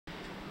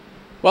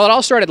Well, it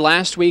all started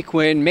last week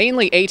when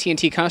mainly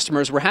AT&T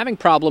customers were having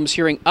problems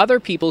hearing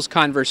other people's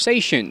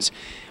conversations.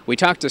 We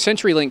talked to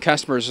Centurylink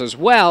customers as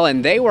well,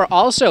 and they were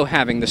also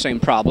having the same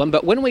problem.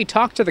 But when we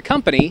talked to the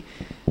company,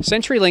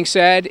 Centurylink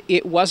said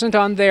it wasn't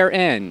on their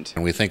end.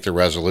 And we think the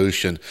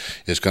resolution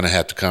is going to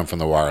have to come from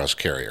the wireless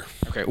carrier.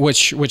 Okay,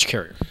 which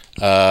carrier?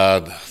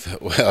 Well,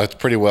 it's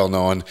pretty well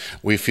known.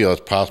 We feel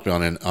it's possibly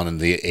on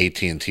the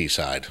AT&T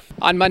side.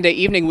 On Monday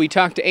evening, we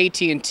talked to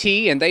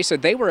AT&T, and they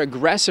said they were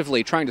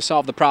aggressively trying to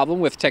solve the problem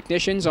with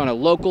technicians on a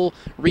local,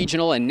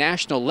 regional, and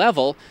national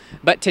level.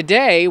 But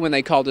today, when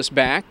they called us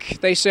back,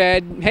 they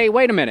said, hey,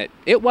 wait a minute,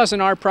 it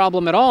wasn't our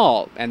problem at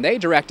all, and they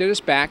directed us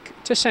back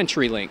to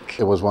Centurylink.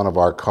 It was one of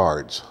our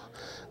cards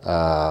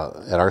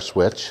at our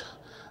switch.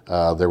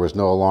 There was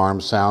no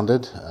alarm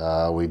sounded.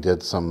 We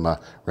did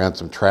ran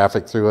some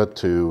traffic through it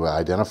to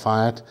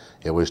identify it.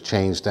 It was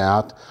changed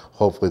out.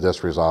 Hopefully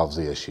this resolves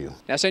the issue.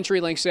 Now,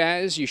 Centurylink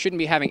says you shouldn't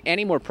be having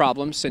any more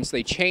problems since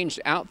they changed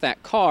out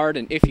that card,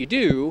 and if you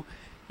do,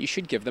 you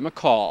should give them a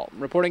call.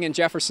 Reporting in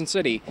Jefferson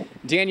City,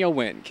 Daniel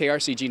Wynn,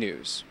 KRCG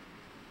News.